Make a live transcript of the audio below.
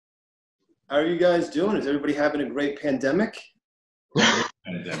How are you guys doing? Is everybody having a great pandemic?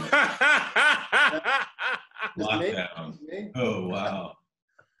 Pandemic. Just me? Lockdown. Just me? Oh, wow.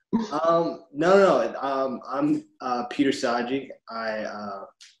 No. I'm Peter Saji.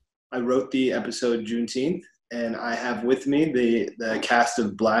 I wrote the episode Juneteenth, and I have with me the cast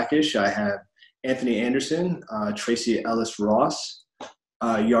of Blackish. I have Anthony Anderson, Tracy Ellis Ross,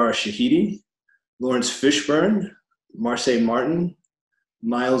 Yara Shahidi, Lawrence Fishburne, Marseille Martin,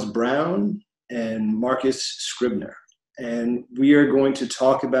 Miles Brown, and Marcus Scribner. And we are going to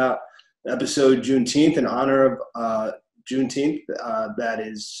talk about the episode Juneteenth in honor of Juneteenth. That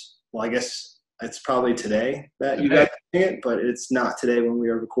is, well, I guess it's probably today that you guys are seeing it, but it's not today when we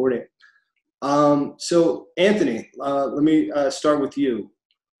are recording. So Anthony, let me start with you.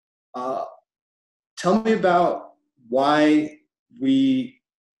 Tell me about why we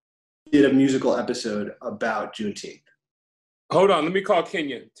did a musical episode about Juneteenth. Hold on, let me call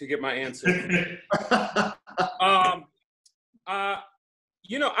Kenya to get my answer. I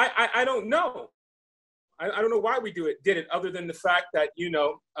don't know. I don't know why we did it, other than the fact that,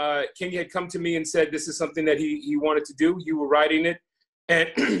 Kenya had come to me and said this is something that he wanted to do. You were writing it,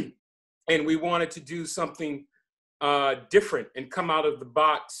 and and we wanted to do something different and come out of the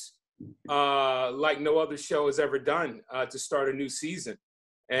box like no other show has ever done to start a new season.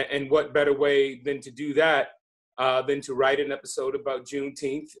 And what better way than to do that than to write an episode about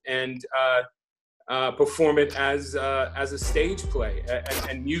Juneteenth and perform it as a stage play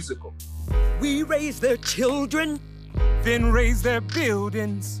and musical. We raised their children, then raised their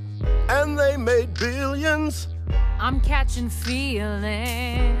buildings, and they made billions. I'm catching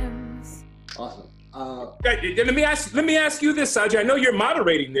feelings. Awesome. Let me ask you this, Sajid. I know you're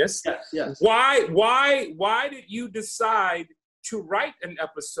moderating this. Yes. Why did you decide to write an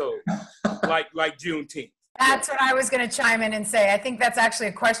episode like Juneteenth? That's what I was going to chime in and say. I think that's actually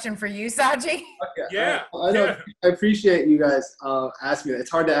a question for you, Saji. Okay. Yeah. I appreciate you guys asking me that.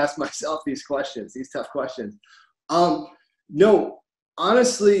 It's hard to ask myself these tough questions. No,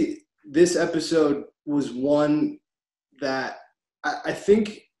 honestly, this episode was one that I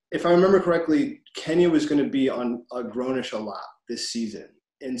think, if I remember correctly, Kenya was going to be on a Grownish a lot this season.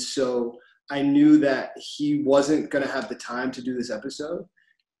 And so I knew that he wasn't going to have the time to do this episode.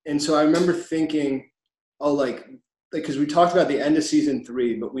 And so I remember thinking, because we talked about the end of season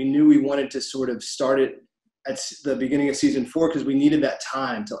 3, but we knew we wanted to sort of start it at the beginning of season 4 because we needed that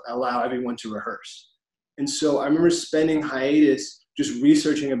time to allow everyone to rehearse. And so I remember spending hiatus just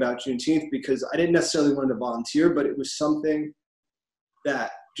researching about Juneteenth because I didn't necessarily want to volunteer, but it was something that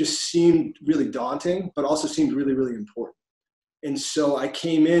just seemed really daunting, but also seemed really, really important. And so I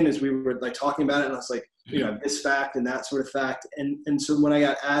came in as we were talking about it, and I was like, this fact and that sort of fact. And so when I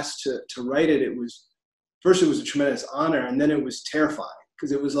got asked to write it, first it was a tremendous honor, and then it was terrifying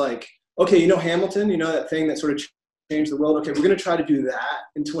because it was like, okay, Hamilton, that thing that sort of changed the world. Okay, we're going to try to do that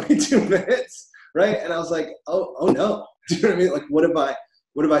in 22 minutes, right? And I was like, oh no, do you know what I mean? Like, what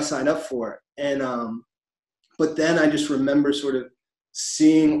have I signed up for? And but then I just remember sort of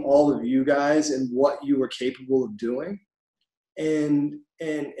seeing all of you guys and what you were capable of doing, and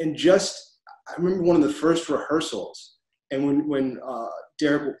just I remember one of the first rehearsals, and when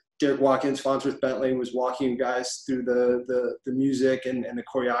Derek Watkins, Farnsworth Bentley was walking you guys through the music and the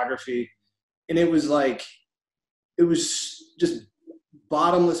choreography. And it was just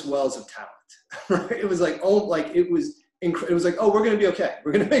bottomless wells of talent. Right? It was it was we're going to be okay.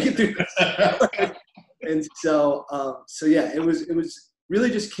 We're going to make it through this. And so it was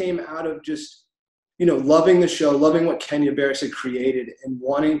really just came out of just, loving the show, loving what Kenya Barris had created and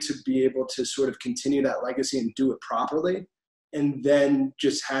wanting to be able to sort of continue that legacy and do it properly. And then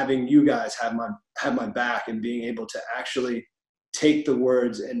just having you guys have my back and being able to actually take the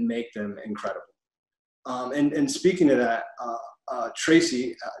words and make them incredible. And speaking of that,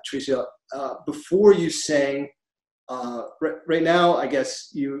 Tracy, before you sang, right now, I guess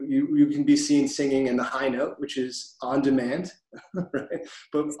you can be seen singing in the high note, which is on demand. Right?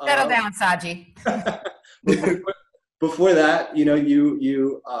 But settle down, Saji. Before that,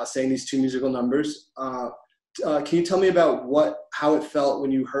 you sang these 2 musical numbers. Can you tell me about how it felt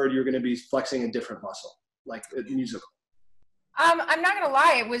when you heard you're going to be flexing a different muscle, like a musical? I'm not going to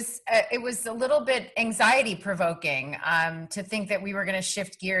lie. It was a little bit anxiety provoking to think that we were going to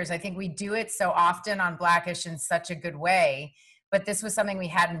shift gears. I think we do it so often on Blackish in such a good way, but this was something we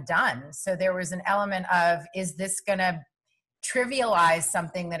hadn't done. So there was an element of, is this going to trivialize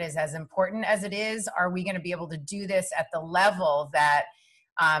something that is as important as it is? Are we going to be able to do this at the level that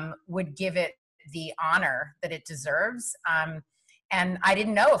would give it the honor that it deserves? And I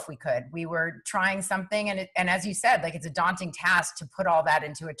didn't know if we could. We were trying something, and as you said, like, it's a daunting task to put all that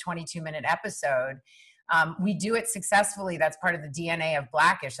into a 22-minute episode. We do it successfully. That's part of the DNA of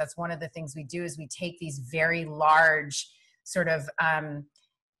Blackish. That's one of the things we do, is we take these very large sort of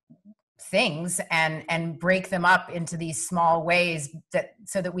things and break them up into these small ways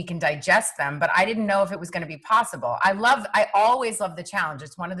so that we can digest them. But I didn't know if it was going to be possible. I always love the challenge.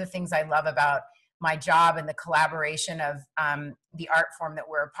 It's one of the things I love about my job and the collaboration of the art form that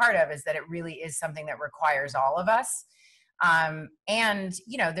we're a part of, is that it really is something that requires all of us. And,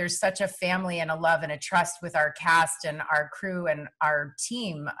 you know, there's such a family and a love and a trust with our cast and our crew and our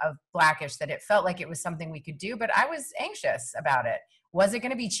team of Blackish that it felt like it was something we could do, but I was anxious about it. Was it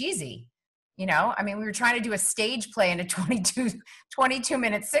going to be cheesy? You know, I mean, we were trying to do a stage play in a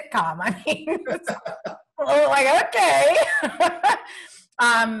 22-minute sitcom. I mean, we're like, okay.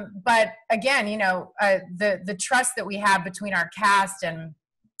 But again, you know, the trust that we have between our cast and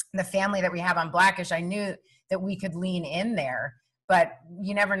the family that we have on Blackish, I knew that we could lean in there, but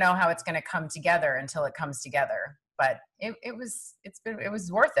you never know how it's going to come together until it comes together. But it was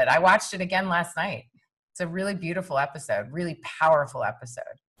worth it. I watched it again last night. It's a really beautiful episode, really powerful episode.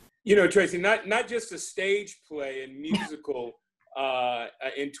 You know, Tracy, not just a stage play and musical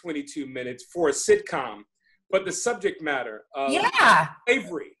in 22 minutes for a sitcom, but the subject matter of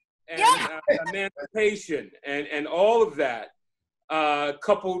slavery and emancipation and all of that,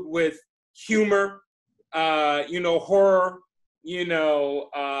 coupled with humor, you know, horror, you know,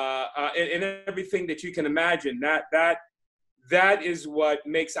 and everything that you can imagine. That is what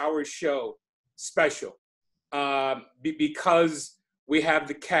makes our show special, because we have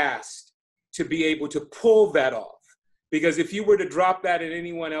the cast to be able to pull that off. Because if you were to drop that in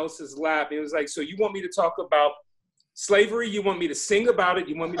anyone else's lap, it was like, so you want me to talk about slavery? You want me to sing about it?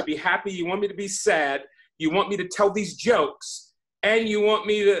 You want me to be happy? You want me to be sad? You want me to tell these jokes? And you want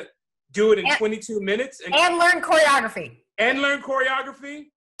me to do it in 22 minutes? And learn choreography. And learn choreography?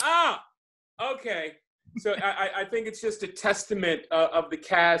 Ah, okay. So I think it's just a testament of the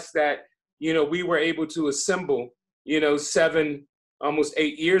cast that, you know, we were able to assemble, you know, almost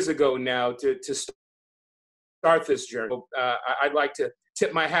 8 years ago now to start this journey. I'd like to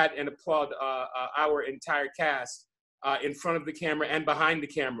tip my hat and applaud our entire cast in front of the camera and behind the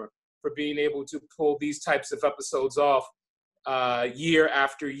camera for being able to pull these types of episodes off year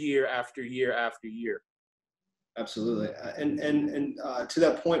after year after year after year. Absolutely. And to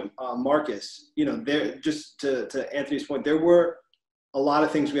that point, Marcus, you know, there, just to Anthony's point, there were a lot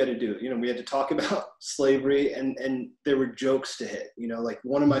of things we had to do. You know, we had to talk about slavery, and there were jokes to hit. You know, like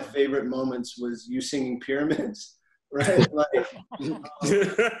one of my favorite moments was you singing Pyramids, right? Like, it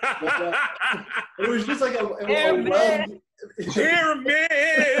was just like a Pyramids.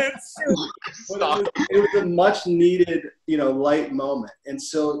 It was a much needed, you know, light moment. And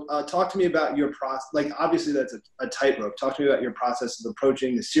so talk to me about your process. Like, obviously that's a tightrope. Talk to me about your process of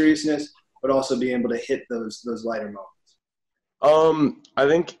approaching the seriousness, but also being able to hit those lighter moments. I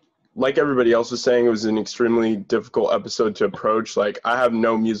think, like everybody else was saying, it was an extremely difficult episode to approach. Like, I have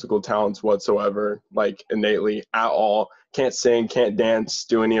no musical talents whatsoever, like innately at all. Can't sing, can't dance,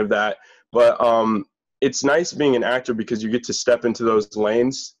 do any of that. But it's nice being an actor because you get to step into those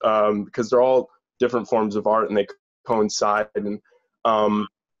lanes because they're all different forms of art and they coincide. And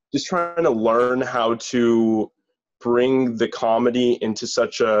just trying to learn how to bring the comedy into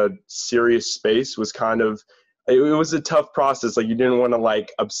such a serious space was kind of, it was a tough process. Like, you didn't want to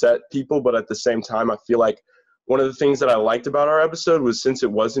like upset people, but at the same time, I feel like one of the things that I liked about our episode was, since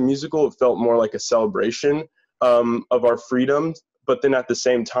it was a musical, it felt more like a celebration of our freedom. But then at the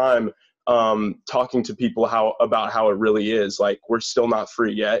same time, talking to people about how it really is. Like, we're still not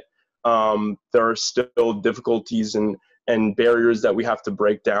free yet. There are still difficulties and barriers that we have to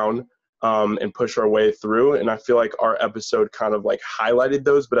break down and push our way through. And I feel like our episode kind of like highlighted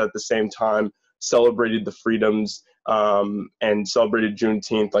those, but at the same time, celebrated the freedoms and celebrated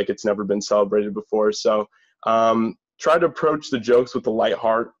Juneteenth like it's never been celebrated before. So try to approach the jokes with a light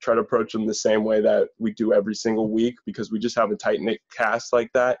heart, try to approach them the same way that we do every single week, because we just have a tight-knit cast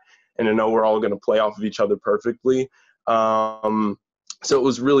like that, and I know we're all going to play off of each other perfectly. So it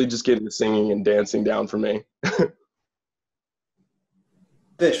was really just getting the singing and dancing down for me.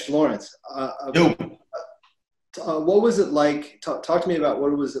 Fish, Lawrence, what was it like? Talk to me about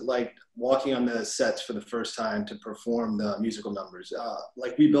what was it like walking on the sets for the first time to perform the musical numbers?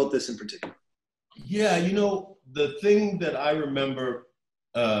 Like, we built this in particular. Yeah, you know, the thing that I remember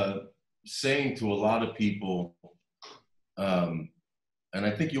saying to a lot of people, and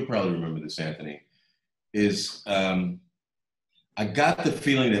I think you'll probably remember this, Anthony, is I got the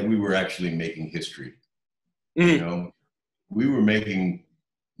feeling that we were actually making history. You know, we were making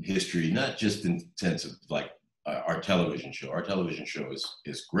history, not just in sense of like our television show. Our television show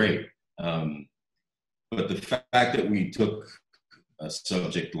is great. But the fact that we took a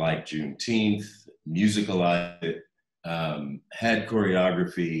subject like Juneteenth, musicalized it, had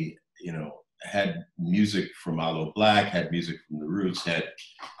choreography, you know, had music from Aloe Black, had music from The Roots, had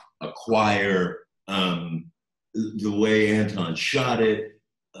a choir, the way Anton shot it,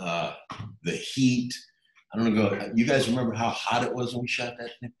 the heat. I don't know, you guys remember how hot it was when we shot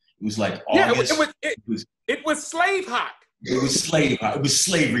that thing? It was like August. Yeah, it was slave hot. It was slave hot. It was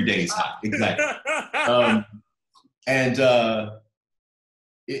slavery days hot, exactly.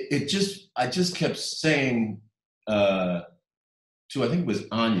 I just kept saying to, I think it was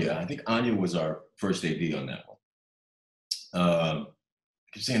Anya. I think Anya was our first AD on that one. I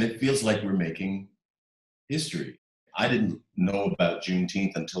kept saying it feels like we're making history. I didn't know about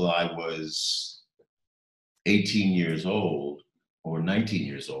Juneteenth until I was 18 years old or 19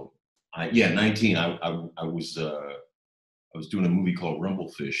 years old. 19. I was doing a movie called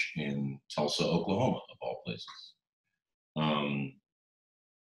Rumblefish in Tulsa, Oklahoma, of all places.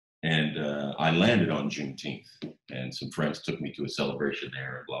 I landed on Juneteenth, and some friends took me to a celebration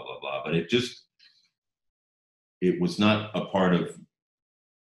there, and blah, blah, blah. But it was not a part of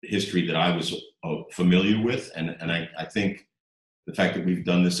history that I was familiar with. And I think the fact that we've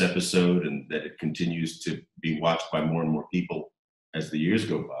done this episode and that it continues to be watched by more and more people as the years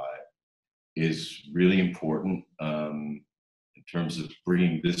go by is really important in terms of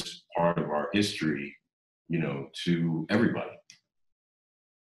bringing this part of our history, you know, to everybody.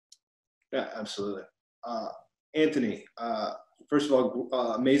 Yeah, absolutely. Anthony, first of all,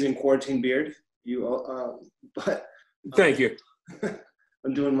 amazing quarantine beard. But thank you.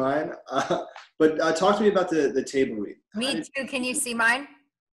 I'm doing mine. But talk to me about the table read. Me too. Can you see mine?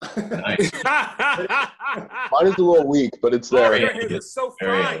 Nice. Mine is a little weak, but it's there. Your hair is so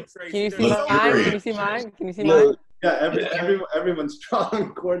fine, Tracy. Can you see Look, mine? great. Can you see mine? Can you see mine? Yeah, everyone's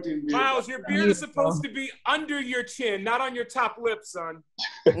strong quarantine beard. Miles, your beard is supposed to be under your chin, not on your top lip, son.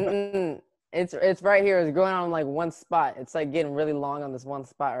 Mm-mm. It's right here. It's going on like one spot. It's like getting really long on this one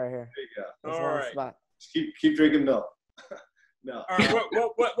spot right here. There you go. This All one right. spot. Just keep drinking milk. No. All right.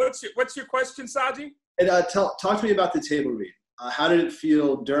 What's your question, Saji? And talk to me about the table read. How did it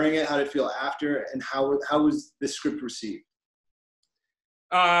feel during it? How did it feel after? And how was the script received?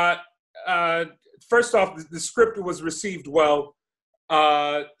 First off, the script was received well.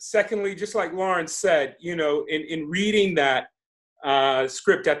 Secondly, just like Lauren said, you know, in reading that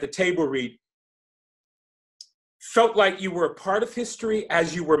script at the table read, felt like you were a part of history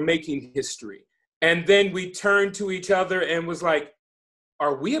as you were making history. And then we turned to each other and was like,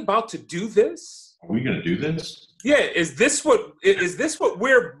 are we about to do this? Are we going to do this? Yeah, is this what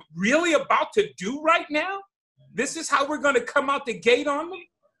we're really about to do right now? This is how we're going to come out the gate on them?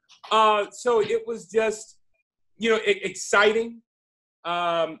 So it was just, you know, exciting.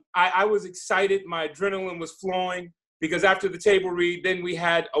 I was excited. My adrenaline was flowing because after the table read, then we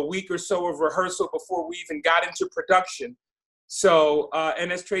had a week or so of rehearsal before we even got into production. So,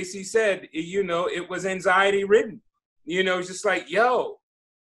 and as Tracy said, you know, it was anxiety ridden. You know, just like, yo,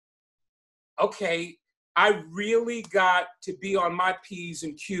 okay, I really got to be on my P's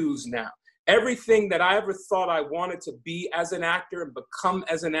and Q's now. Everything that I ever thought I wanted to be as an actor and become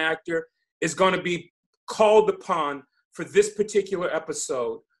as an actor is going to be called upon for this particular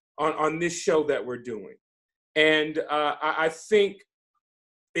episode on this show that we're doing. And I think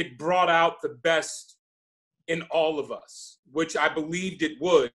it brought out the best in all of us, which I believed it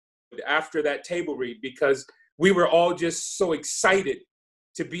would after that table read, because we were all just so excited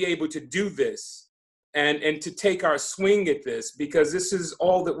to be able to do this and to take our swing at this, because this is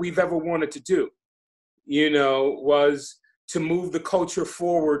all that we've ever wanted to do, you know, was to move the culture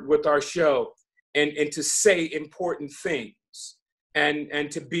forward with our show and to say important things and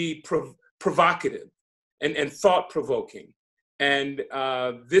to be provocative and thought-provoking. And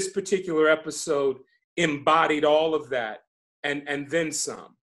this particular episode embodied all of that and then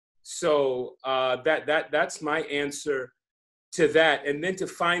some. So that's my answer to that. And then to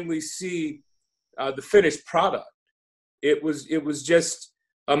finally see the finished product, it was just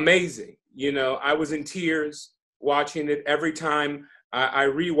amazing. You know, I was in tears watching it. Every time I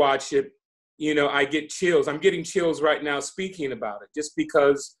rewatch it, you know, I get chills. I'm getting chills right now speaking about it, just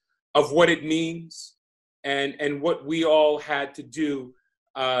because of what it means and what we all had to do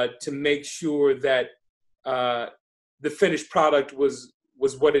to make sure that the finished product was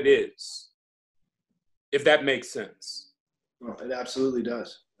what it is, if that makes sense. Well, it absolutely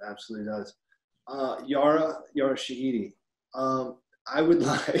does. It absolutely does. Yara Shahidi, I would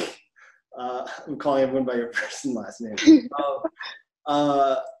like I'm calling everyone by your first and last name.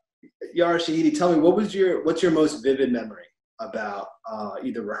 Yara Shahidi, tell me, what's your most vivid memory about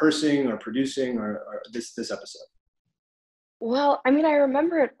either rehearsing or producing or this episode? Well, I mean, I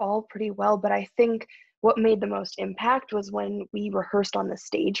remember it all pretty well, but I think what made the most impact was when we rehearsed on the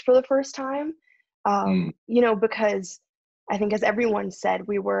stage for the first time. Because I think, as everyone said,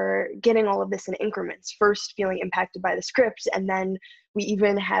 we were getting all of this in increments, first feeling impacted by the script, and then we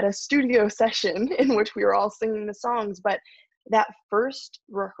even had a studio session in which we were all singing the songs. But that first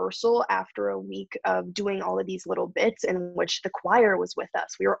rehearsal after a week of doing all of these little bits in which the choir was with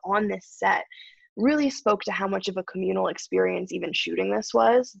us, we were on this set, really spoke to how much of a communal experience even shooting this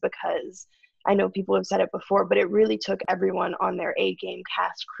was, because I know people have said it before, but it really took everyone on their A game,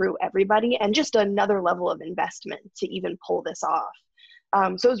 cast, crew, everybody, and just another level of investment to even pull this off.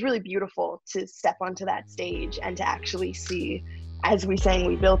 So it was really beautiful to step onto that stage and to actually see, as we sang,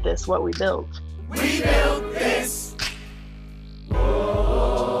 we built this, what we built. We built this. We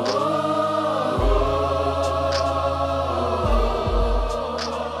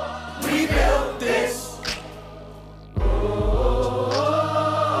built this.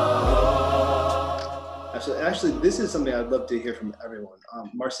 Actually, this is something I'd love to hear from everyone.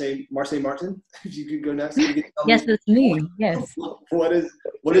 Marseille Martin, if you could go next. Yes, it's me. Yes. What is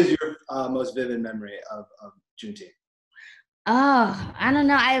your most vivid memory of Juneteenth? Oh, I don't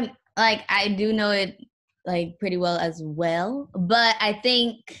know. I do know it like pretty well as well, but I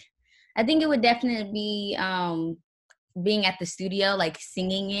think it would definitely be being at the studio, like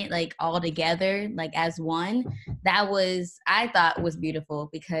singing it like all together, like as one. I thought was beautiful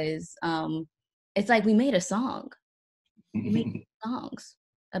because it's like we made a song. We made songs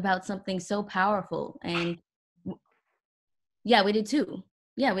about something so powerful, and yeah, we did two.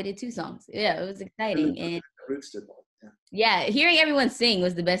 Yeah, we did two songs. Yeah, it was exciting. And yeah, hearing everyone sing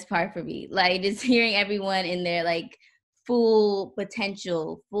was the best part for me. Like just hearing everyone in their like full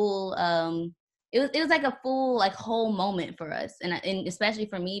potential, full it was like a full like whole moment for us, and especially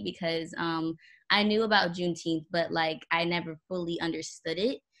for me because I knew about Juneteenth, but like I never fully understood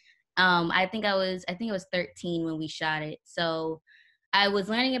it. I think I was 13 when we shot it, so I was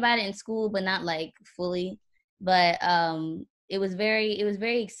learning about it in school, but not like fully. But it was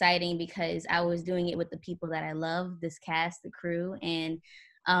very exciting because I was doing it with the people that I love, this cast, the crew, and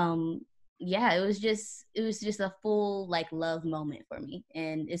yeah, it was just a full like love moment for me.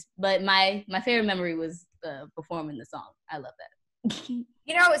 And but my favorite memory was performing the song. I love that.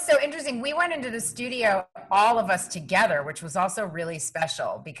 You know, it's so interesting. We went into the studio, all of us together, which was also really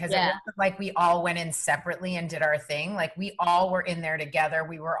special because it wasn't like we all went in separately and did our thing. Like we all were in there together.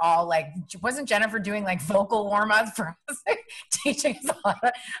 We were all like, wasn't Jennifer doing like vocal warm-ups for us, teaching us how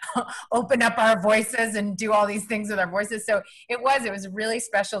to open up our voices and do all these things with our voices? So it was really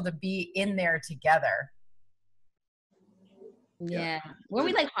special to be in there together. Yeah. Were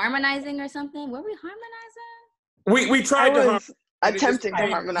we like harmonizing or something? Were we harmonizing? We tried to harmonize. Attempting to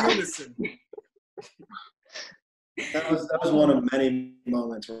harmonize. That was one of many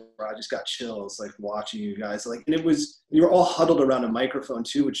moments where I just got chills, like watching you guys. Like, and you were all huddled around a microphone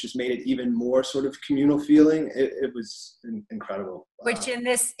too, which just made it even more sort of communal feeling. It was incredible. Which in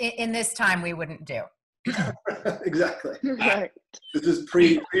this time we wouldn't do. Exactly. Right. This was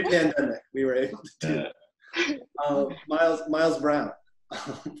pre-pandemic. We were able to do. Miles Brown.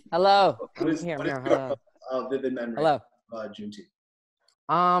 Hello. What is Hello. your vivid memory? Hello. Juneteenth.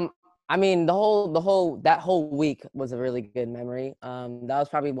 I mean, that whole week was a really good memory. That was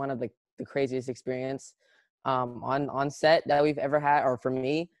probably one of the craziest experience on set that we've ever had, or for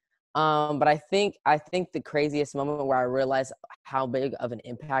me. But I think the craziest moment where I realized how big of an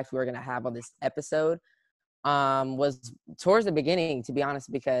impact we were gonna have on this episode was towards the beginning, to be honest,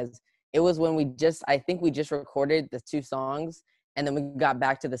 because it was when we just recorded the two songs. And then we got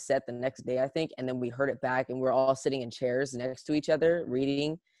back to the set the next day, I think. And then we heard it back and we were all sitting in chairs next to each other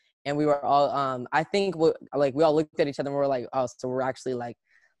reading. And we were all, I think we all looked at each other and we were like, oh, so we're actually like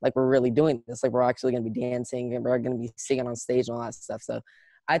we're really doing this. Like we're actually going to be dancing and we're going to be singing on stage and all that stuff. So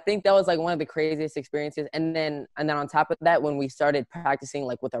I think that was like one of the craziest experiences. And then on top of that, when we started practicing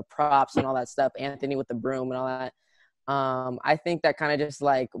like with our props and all that stuff, Anthony with the broom and all that, I think that kind of just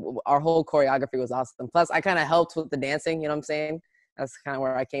like our whole choreography was awesome. Plus I kind of helped with the dancing, you know what I'm saying? That's kind of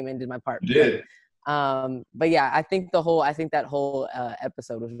where I came in, did my part. You did. But yeah, I think that whole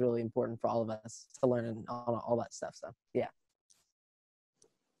episode was really important for all of us to learn all that stuff. So yeah.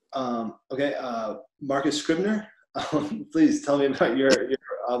 Okay. Marcus Scribner, please tell me about your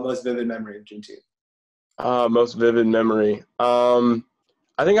most vivid memory of Juneteenth. Most vivid memory.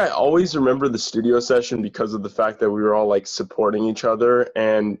 I think I always remember the studio session because of the fact that we were all like supporting each other,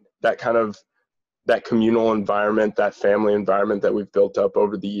 and that kind of that communal environment, that family environment that we've built up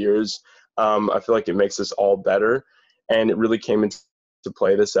over the years. I feel like it makes us all better, and it really came into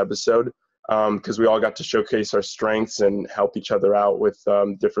play this episode because we all got to showcase our strengths and help each other out with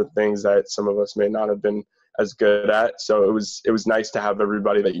different things that some of us may not have been as good at. So it was nice to have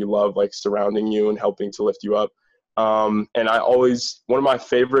everybody that you love like surrounding you and helping to lift you up. And I always, one of my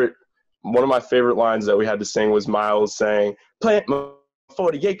favorite lines that we had to sing was Miles saying, "Plant my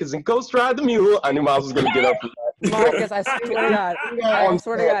 40 acres and ghost ride the mule." I knew Miles was going to get up for that. Marcus, I swear to God. I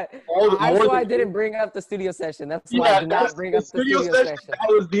swear to God. That's why I didn't bring up the studio session. That's why I did not bring up the studio session.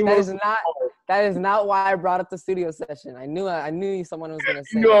 That is not why I brought up the studio session. I knew someone was going to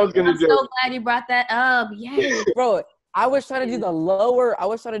say I was going to do it. I'm so glad you brought that up. Yes. Bro, I was trying to do the lower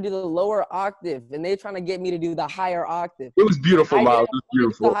octave, and they trying to get me to do the higher octave. It was beautiful, Miles. It was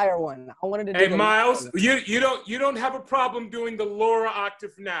beautiful. The higher one. I wanted to do Hey, Miles, you don't have a problem doing the lower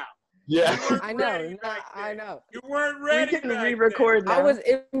octave now. Yeah. I know. You weren't ready. We can re-record now. I was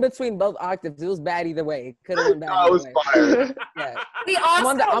in between both octaves. It was bad either way. It could have been bad. I was fired. Yeah.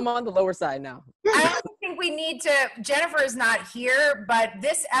 I'm on the lower side now. I also think we need to, Jennifer is not here, but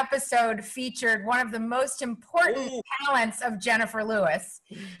this episode featured one of the most important talents of Jennifer Lewis,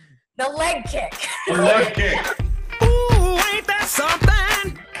 the leg kick. The leg kick. Ooh, ain't that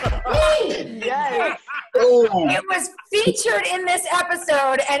something? Yes. It was featured in this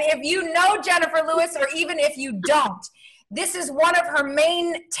episode, and if you know Jennifer Lewis, or even if you don't, this is one of her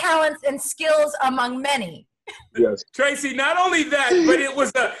main talents and skills among many. Yes. Tracy, not only that, but it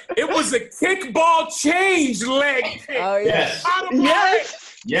was a kickball change leg kick. Oh yes.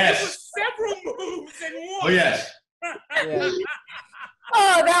 Yes. It was several moves in one. Oh yes. Yeah.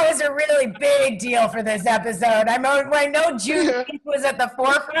 Oh, that was a really big deal for this episode. I know Juneteenth was at the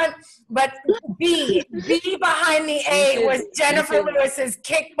forefront, but B behind the A was Jennifer Lewis's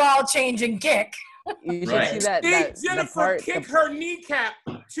kickball changing kick. You should see that. Jennifer kick her kneecap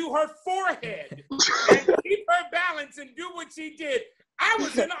to her forehead and keep her balance and do what she did. I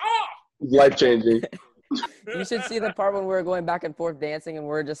was in awe. Life changing. You should see the part when we were going back and forth dancing and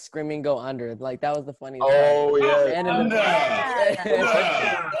we are just screaming "Go under!" Like that was the funniest. Oh part.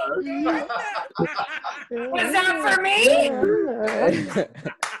 Was that for me?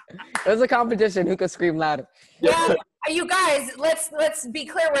 It was a competition. Who could scream louder? Well, you guys, let's be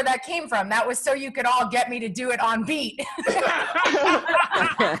clear where that came from. That was so you could all get me to do it on beat.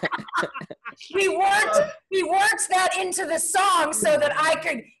 We worked that into the song so that I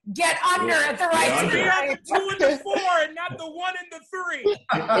could get under at the right time. We are the 2 and the 4, and not the 1 and the 3.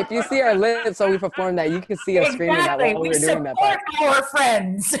 If you see our lips when we perform that, you can see us screaming that while we were doing that part. Our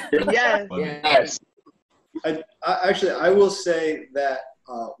friends. Yes. I will say that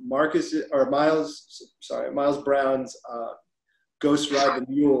Miles Brown's Ghost Ride the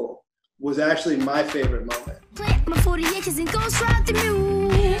Mule was actually my favorite moment. Plant my 40 acres and ghost ride the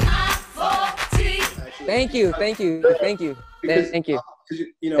mule. Thank you.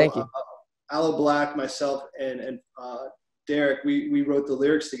 Aloe Black, myself, and Derek, we wrote the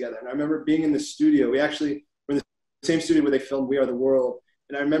lyrics together. And I remember being in the studio. We actually were in the same studio where they filmed We Are the World.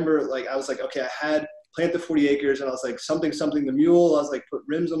 And I remember, I was like, okay, I had Plant the 40 Acres, and I was like, something, the mule. I was like, put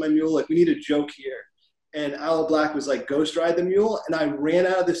rims on my mule. Like, we need a joke here. And Aloe Black was like, Ghost Ride the Mule. And I ran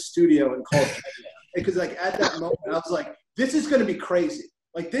out of the studio and called Kenya. Because, at that moment, I was like, this is going to be crazy.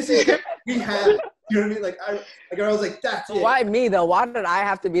 This is going to be had. You know what I mean? I was like, that's it. Why me, though? Why did I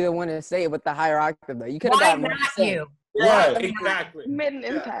have to be the one to say it with the higher octave, though? You could have gotten not you? Yeah, exactly. Made an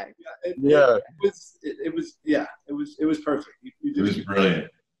impact. It was perfect. It was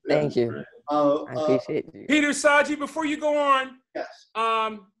brilliant. Thank you. I appreciate you. Peter Saji, before you go on, yes.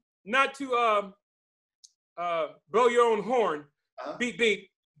 Not to blow your own horn, beep,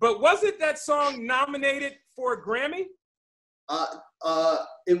 but wasn't that song nominated for a Grammy?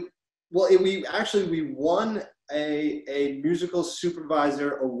 We won a musical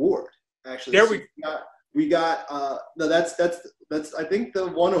supervisor award. Actually, there we got that's I think the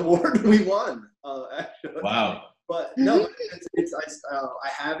one award we won. Actually. Wow. But no, I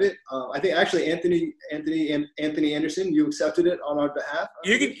have it. I think actually Anthony Anderson, you accepted it on our behalf.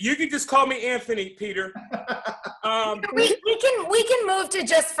 You can just call me Anthony, Peter. We can move to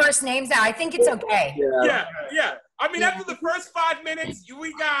just first names now. I think it's okay. Yeah. I mean, after the first 5 minutes,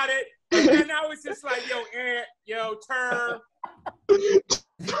 we got it. And now it's just like, yo, Ant, yo, Term.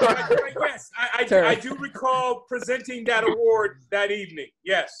 Yes, I do recall presenting that award that evening.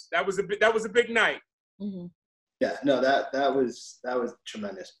 Yes, that was a big night. Mm-hmm. Yeah, no, that was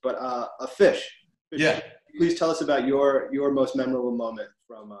tremendous. But a fish. Yeah. Please tell us about your most memorable moment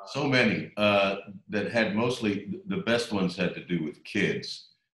from. So many that had mostly the best ones had to do with kids.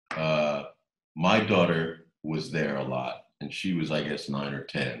 my daughter was there a lot, and she was, I guess, 9 or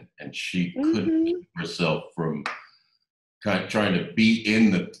 10, and she couldn't keep herself from trying to be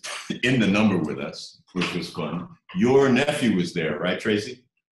in the number with us, which was fun. Your nephew was there, right, Tracy?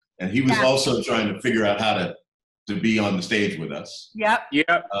 And he was also trying to figure out how to be on the stage with us. Yep.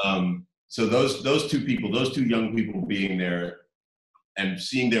 So those two people, those two young people being there and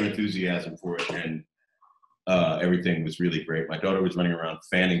seeing their enthusiasm for it, and everything was really great. My daughter was running around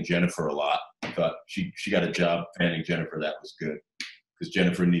fanning Jennifer a lot. I thought she got a job fanning Jennifer. That was good, because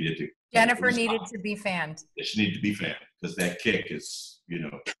Jennifer needed to. Jennifer needed to be fanned. She needed to be fanned because that kick is,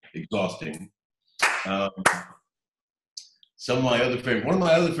 exhausting. One of my other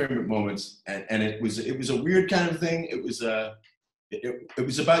favorite moments, and it was a weird kind of thing. It was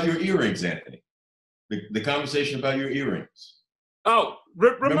about your earrings, Anthony. The conversation about your earrings. Oh,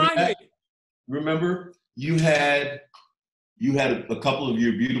 remind me. Remember, you had a couple of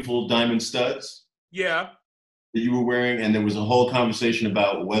your beautiful diamond studs. Yeah. That you were wearing, and there was a whole conversation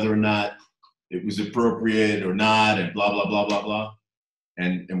about whether or not it was appropriate or not, and blah blah blah blah blah.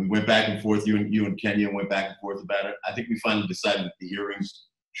 And we went back and forth. You and Kenya went back and forth about it. I think we finally decided that the earrings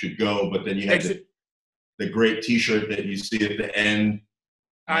should go, but then you had the great T-shirt that you see at the end.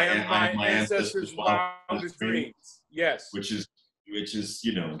 I am my ancestors' wildest dreams. Yes. Which is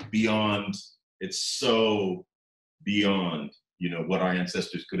beyond. It's so beyond what our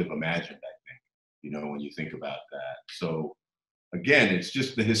ancestors could have imagined, I think, when you think about that. So again, it's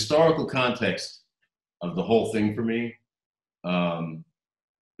just the historical context of the whole thing for me.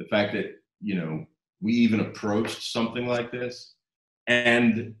 The fact that, we even approached something like this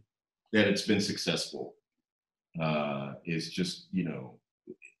and that it's been successful is just,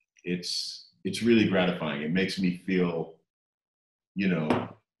 it's really gratifying. It makes me feel,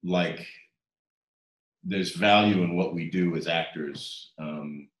 like there's value in what we do as actors,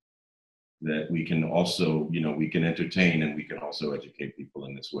 that we can also, we can entertain and we can also educate people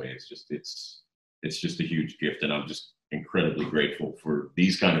in this way. It's just a huge gift, and I'm just incredibly grateful for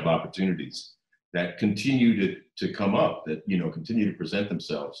these kind of opportunities that continue to come up, that continue to present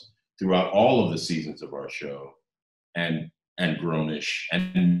themselves throughout all of the seasons of our show, and Grownish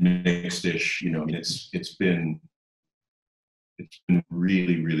and Mixedish. It's been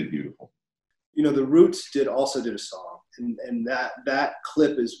really, really beautiful. The Roots also did a song, and that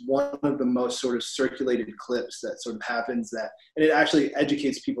clip is one of the most sort of circulated clips that sort of happens, and it actually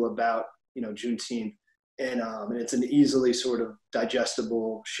educates people about Juneteenth, and it's an easily sort of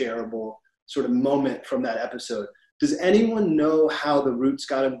digestible, shareable sort of moment from that episode. Does anyone know how the Roots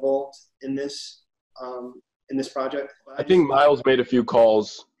got involved in this project? I think Miles made a few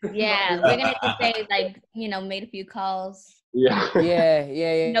calls. Yeah, we're gonna just say made a few calls. Yeah.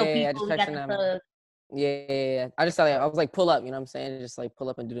 I just People got texted them. the Yeah. I just I was like, pull up, you know what I'm saying? Just like pull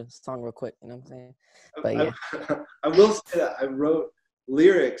up and do the song real quick, you know what I'm saying? But yeah. I will say that I wrote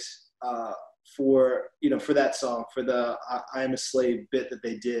lyrics for that song, for the I Am a Slave bit that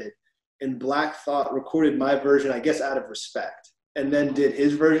they did. And Black Thought recorded my version, I guess out of respect, and then did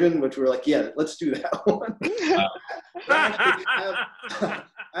his version, which we were like, yeah, let's do that one. I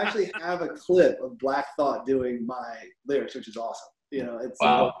actually have a clip of Black Thought doing my lyrics, which is awesome. It's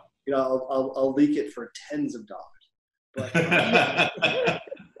wow. I'll leak it for tens of dollars. But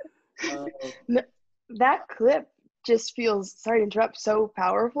that clip just feels, sorry to interrupt, so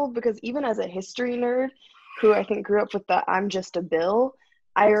powerful, because even as a history nerd who I think grew up with the I'm just a bill,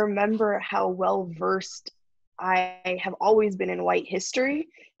 I remember how well versed I have always been in white history.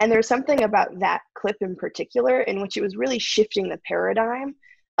 And there's something about that clip in particular in which it was really shifting the paradigm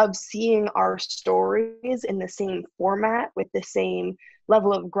of seeing our stories in the same format with the same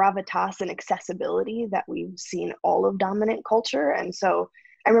level of gravitas and accessibility that we've seen all of dominant culture. And so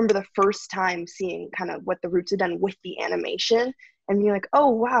I remember the first time seeing kind of what the Roots had done with the animation and being like, oh,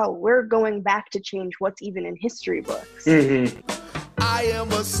 wow, we're going back to change what's even in history books. Mm-hmm. I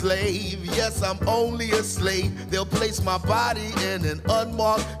am a slave, yes, I'm only a slave. They'll place my body in an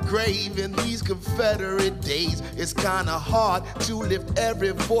unmarked grave. In these Confederate days, it's kind of hard to lift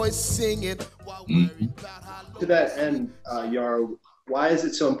every voice singing. To that end, Yara, why is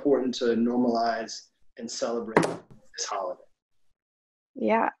it so important to normalize and celebrate this holiday?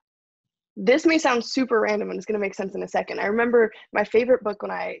 Yeah, this may sound super random and it's going to make sense in a second. I remember my favorite book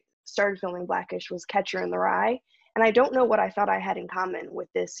when I started filming Blackish was Catcher in the Rye. And I don't know what I thought I had in common with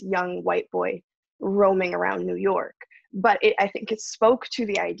this young white boy roaming around New York. But I think it spoke to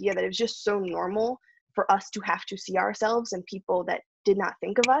the idea that it was just so normal for us to have to see ourselves in people that did not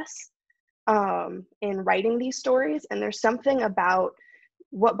think of us in writing these stories. And there's something about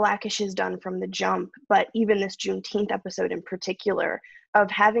what Blackish has done from the jump, but even this Juneteenth episode in particular, of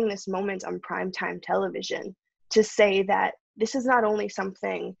having this moment on primetime television to say that this is not only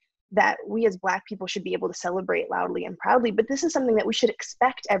something that we as Black people should be able to celebrate loudly and proudly, but this is something that we should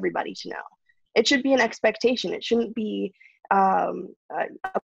expect everybody to know. It should be an expectation. It shouldn't be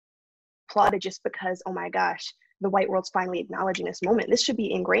applauded just because, oh my gosh, the white world's finally acknowledging this moment. This should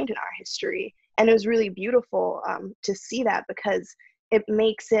be ingrained in our history. And it was really beautiful to see that, because it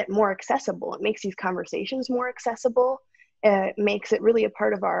makes it more accessible. It makes these conversations more accessible. It makes it really a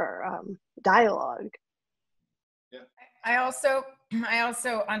part of our dialogue. Yeah. I also,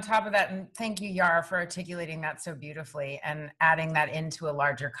 on top of that, and thank you, Yara, for articulating that so beautifully and adding that into a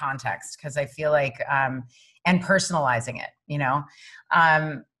larger context, because I feel like, and personalizing it, you know,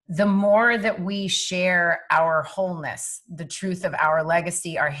 the more that we share our wholeness, the truth of our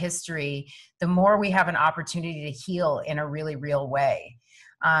legacy, our history, the more we have an opportunity to heal in a really real way.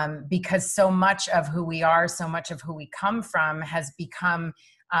 Because so much of who we are, so much of who we come from has become,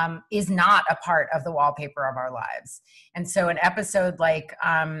 is not a part of the wallpaper of our lives. And so an episode like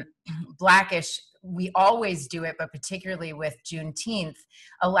Blackish, we always do it, but particularly with Juneteenth,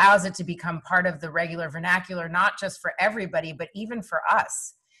 allows it to become part of the regular vernacular, not just for everybody, but even for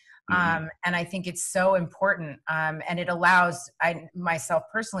us. And I think it's so important. And it allows myself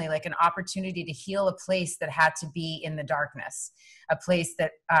personally, like, an opportunity to heal a place that had to be in the darkness, a place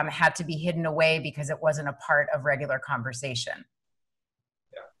that had to be hidden away because it wasn't a part of regular conversation.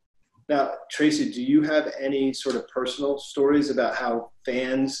 Yeah. Now, Tracy, do you have any sort of personal stories about how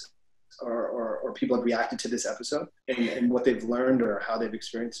fans or people have reacted to this episode and what they've learned or how they've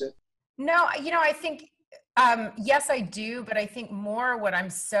experienced it? No, you know, I think, yes, I do, but I think more what I'm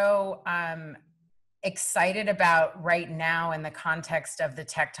so excited about right now in the context of the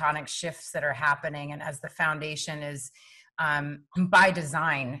tectonic shifts that are happening, and as the foundation is by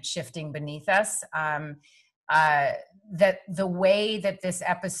design shifting beneath us, that the way that this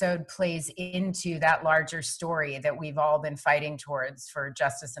episode plays into that larger story that we've all been fighting towards for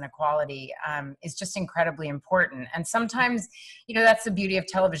justice and equality is just incredibly important. And sometimes, you know, that's the beauty of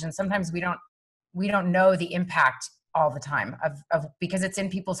television. Sometimes we don't know the impact all the time of because it's in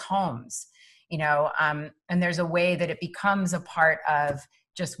people's homes, you know, and there's a way that it becomes a part of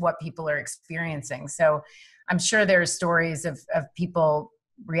just what people are experiencing. So I'm sure there are stories of people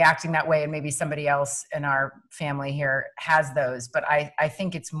reacting that way, and maybe somebody else in our family here has those, but I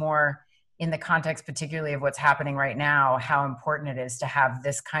think it's more in the context, particularly of what's happening right now, how important it is to have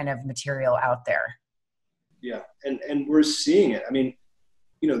this kind of material out there. Yeah, and we're seeing it. I mean,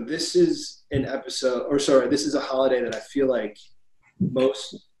 you know, this is this is a holiday that I feel like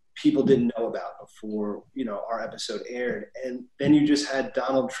most people didn't know about before, you know, our episode aired. And then you just had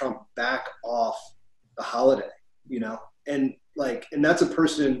Donald Trump back off the holiday, you know, and that's a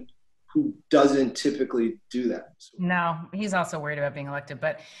person who doesn't typically do that. No, he's also worried about being elected.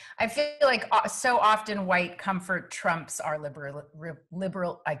 But I feel like so often white comfort trumps our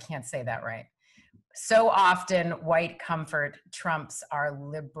liberal, I can't say that right. So often white comfort trumps our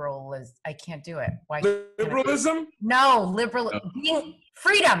liberalism. I can't do it. Why? Liberalism? No,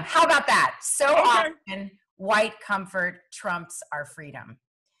 freedom. How about that? So often white comfort trumps our freedom.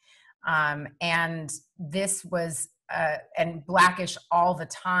 And this was, and Blackish all the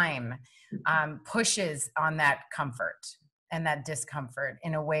time pushes on that comfort and that discomfort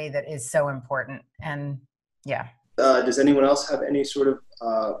in a way that is so important. And yeah. Does anyone else have any sort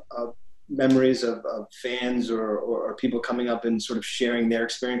of memories of fans or people coming up and sort of sharing their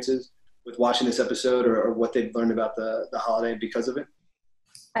experiences with watching this episode or what they've learned about the holiday because of it?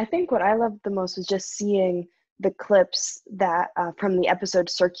 I think what I loved the most was just seeing the clips that from the episode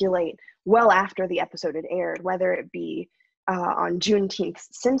circulate well after the episode had aired, whether it be on Juneteenth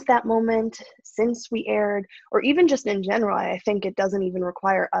since that moment, since we aired, or even just in general. I think it doesn't even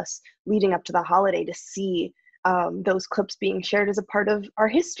require us leading up to the holiday to see those clips being shared as a part of our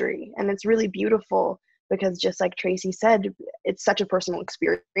history. And it's really beautiful because, just like Tracy said, it's such a personal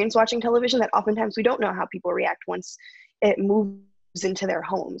experience watching television that oftentimes we don't know how people react once it moves into their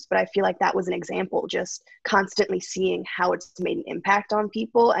homes. But I feel like that was an example, just constantly seeing how it's made an impact on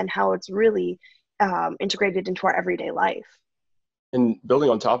people and how it's really integrated into our everyday life. And building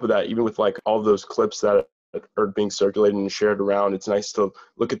on top of that, even with like all those clips that are being circulated and shared around, it's nice to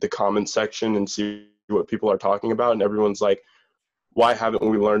look at the comment section and see what people are talking about. And everyone's like, why haven't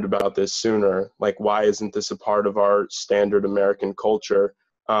we learned about this sooner? Like, why isn't this a part of our standard American culture?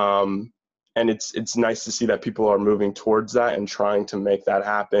 And it's nice to see that people are moving towards that and trying to make that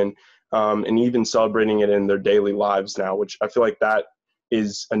happen, and even celebrating it in their daily lives now, which I feel like that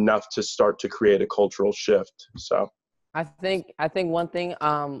is enough to start to create a cultural shift. So I think one thing,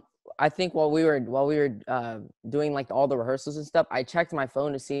 I think while we were doing like all the rehearsals and stuff, I checked my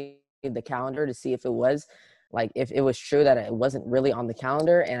phone to see the calendar to see if it was if it was true that it wasn't really on the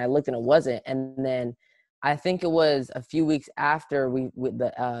calendar, and I looked and it wasn't. And then I think it was a few weeks after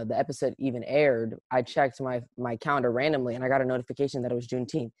the episode even aired, I checked my calendar randomly and I got a notification that it was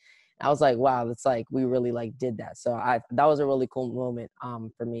Juneteenth. I was like, wow, it's like we really like did that. So that was a really cool moment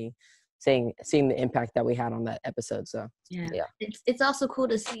for me, seeing the impact that we had on that episode. So yeah. It's also cool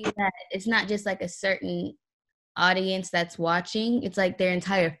to see that it's not just like a certain audience that's watching. It's like their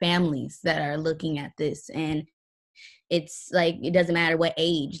entire families that are looking at this, and it's like it doesn't matter what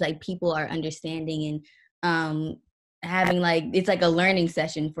age. Like people are understanding and having like it's like a learning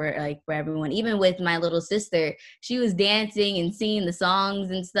session for everyone. Even with my little sister, she was dancing and singing the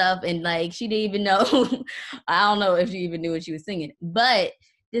songs and stuff, and like she didn't even know. I don't know if she even knew what she was singing, but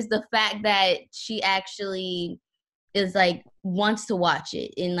just the fact that she actually is like wants to watch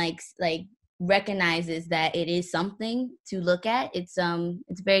it and like recognizes that it is something to look at. It's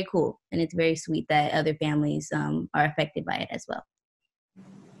very cool, and it's very sweet that other families are affected by it as well.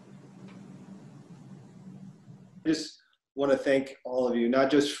 I just want to thank all of you, not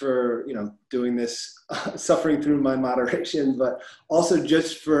just for doing this, suffering through my moderation, but also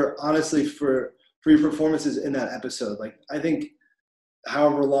just for honestly for your performances in that episode. Like I think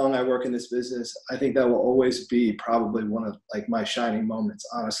however long I work in this business, I think that will always be probably one of like my shining moments,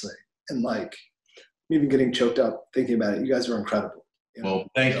 honestly. And like even getting choked up thinking about it. You guys are incredible. Well,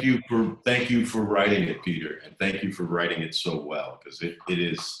 thank you for writing it, Peter, and thank you for writing it so well, because it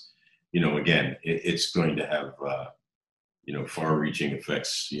is, again, it's going to have far-reaching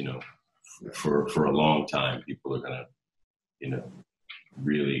effects, for a long time. People are gonna,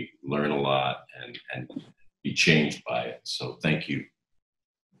 really learn a lot and be changed by it. So thank you.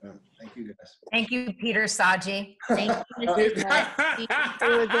 Thank you, guys. Thank you, Peter Saji. Thank you. It was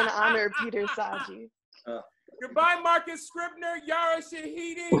an honor, Peter Saji. Goodbye, Marcus Scribner, Yara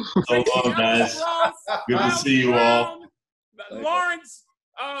Shahidi. So long, guys. Good to see you all. Lawrence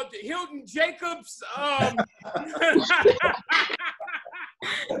Hilton Jacobs. And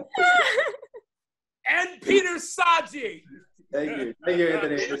Peter Saji. Thank you. Thank you,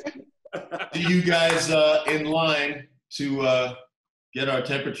 Anthony. See you guys in line to get our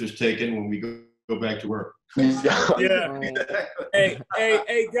temperatures taken when we go back to work. Yeah. Hey,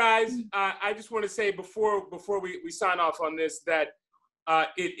 guys. I just want to say before we sign off on this that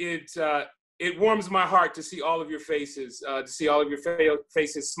it warms my heart to see all of your faces, to see all of your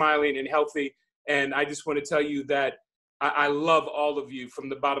faces smiling and healthy. And I just want to tell you that I love all of you from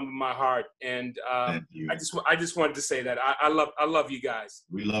the bottom of my heart. And I just wanted to say that I love you guys.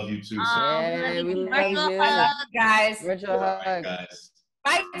 We love you too. Yeah, we love you guys. Virtual hug. Guys.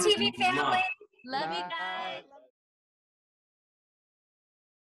 Bye, TV family. Love you guys.